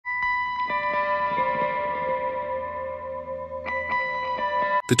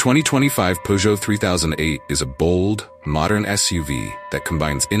The 2025 Peugeot 3008 is a bold, modern SUV that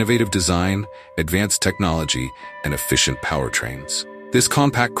combines innovative design, advanced technology, and efficient powertrains. This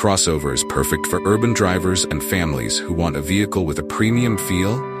compact crossover is perfect for urban drivers and families who want a vehicle with a premium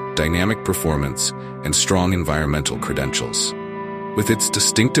feel, dynamic performance, and strong environmental credentials. With its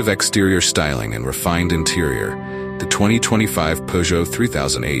distinctive exterior styling and refined interior, the 2025 Peugeot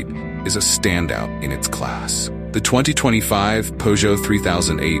 3008 is a standout in its class. The 2025 Peugeot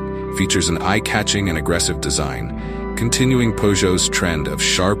 3008 features an eye-catching and aggressive design, continuing Peugeot's trend of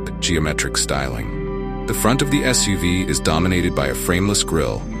sharp, geometric styling. The front of the SUV is dominated by a frameless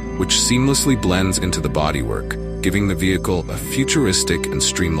grille, which seamlessly blends into the bodywork, giving the vehicle a futuristic and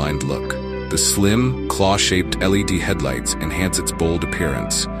streamlined look. The slim, claw-shaped LED headlights enhance its bold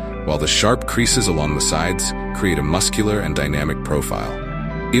appearance, while the sharp creases along the sides create a muscular and dynamic profile.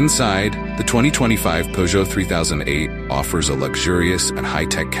 Inside, the 2025 Peugeot 3008 offers a luxurious and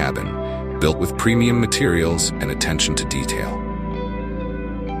high-tech cabin, built with premium materials and attention to detail.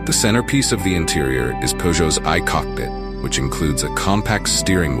 The centerpiece of the interior is Peugeot's iCockpit, which includes a compact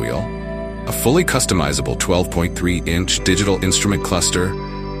steering wheel, a fully customizable 12.3-inch digital instrument cluster,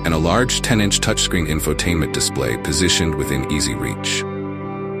 and a large 10-inch touchscreen infotainment display positioned within easy reach.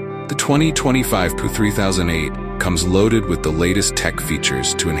 The 2025 Peugeot 3008 comes loaded with the latest tech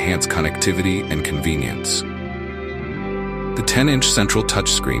features to enhance connectivity and convenience. The 10-inch central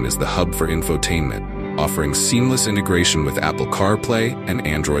touchscreen is the hub for infotainment, offering seamless integration with Apple CarPlay and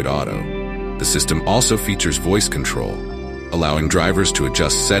Android Auto. The system also features voice control, allowing drivers to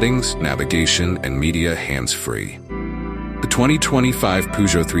adjust settings, navigation, and media hands-free. The 2025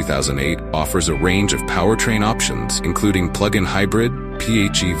 Peugeot 3008 offers a range of powertrain options, including plug-in hybrid,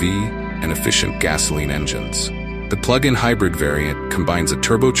 PHEV, and efficient gasoline engines. The plug-in hybrid variant combines a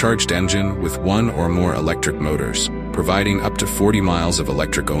turbocharged engine with one or more electric motors, providing up to 40 miles of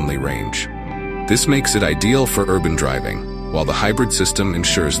electric-only range. This makes it ideal for urban driving, while the hybrid system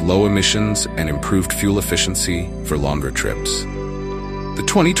ensures low emissions and improved fuel efficiency for longer trips. The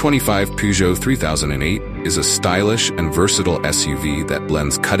 2025 Peugeot 3008 is a stylish and versatile SUV that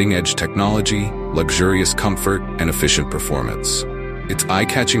blends cutting-edge technology, luxurious comfort, and efficient performance. Its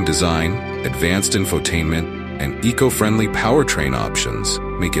eye-catching design, advanced infotainment, and eco-friendly powertrain options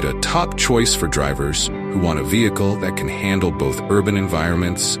make it a top choice for drivers who want a vehicle that can handle both urban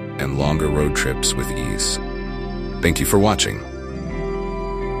environments and longer road trips with ease. Thank you for watching.